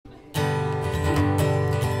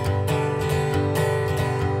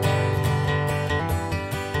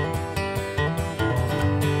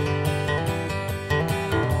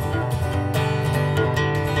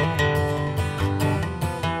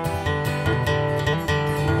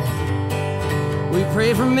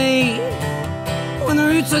pray for me when the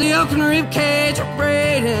roots of the oak and the ribcage are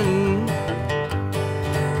braidin.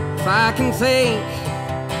 If I can think,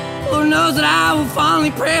 Lord knows that I will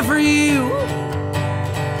fondly pray for you.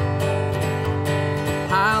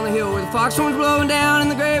 High on the hill where the foxhorn's blowing down in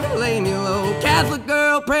the grave that lay me low. Catholic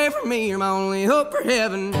girl, pray for me, you're my only hope for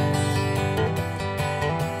heaven.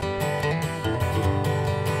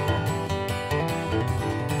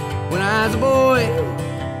 When I was a boy,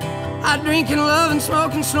 I'd drink and love and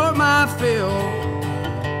smoke and snort my fill.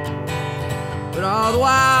 But all the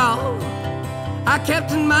while, I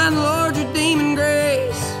kept in mind the Lord's redeeming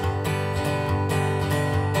grace.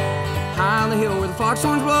 High on the hill where the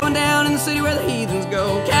foxhorn's blowing down in the city where the heathens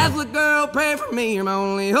go. Catholic girl, pray for me, you're my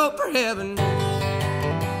only hope for heaven.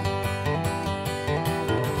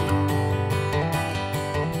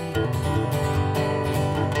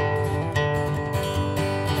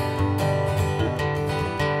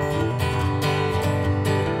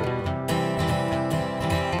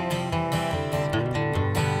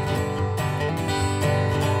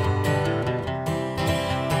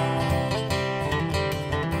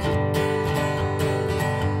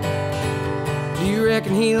 Do you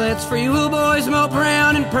reckon he lets free will boys mope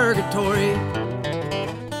around in Purgatory?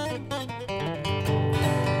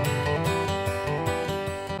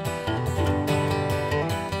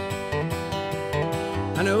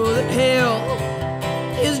 I know that hell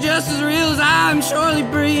is just as real as I'm surely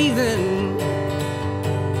breathing,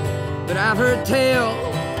 but I've heard tell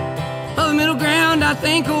of a middle ground I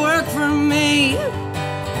think will work for me.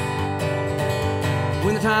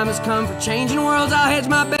 When the time has come for changing worlds, I'll hedge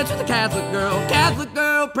my bets with a Catholic girl. Catholic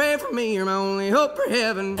girl, pray for me, you're my only hope for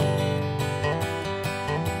heaven.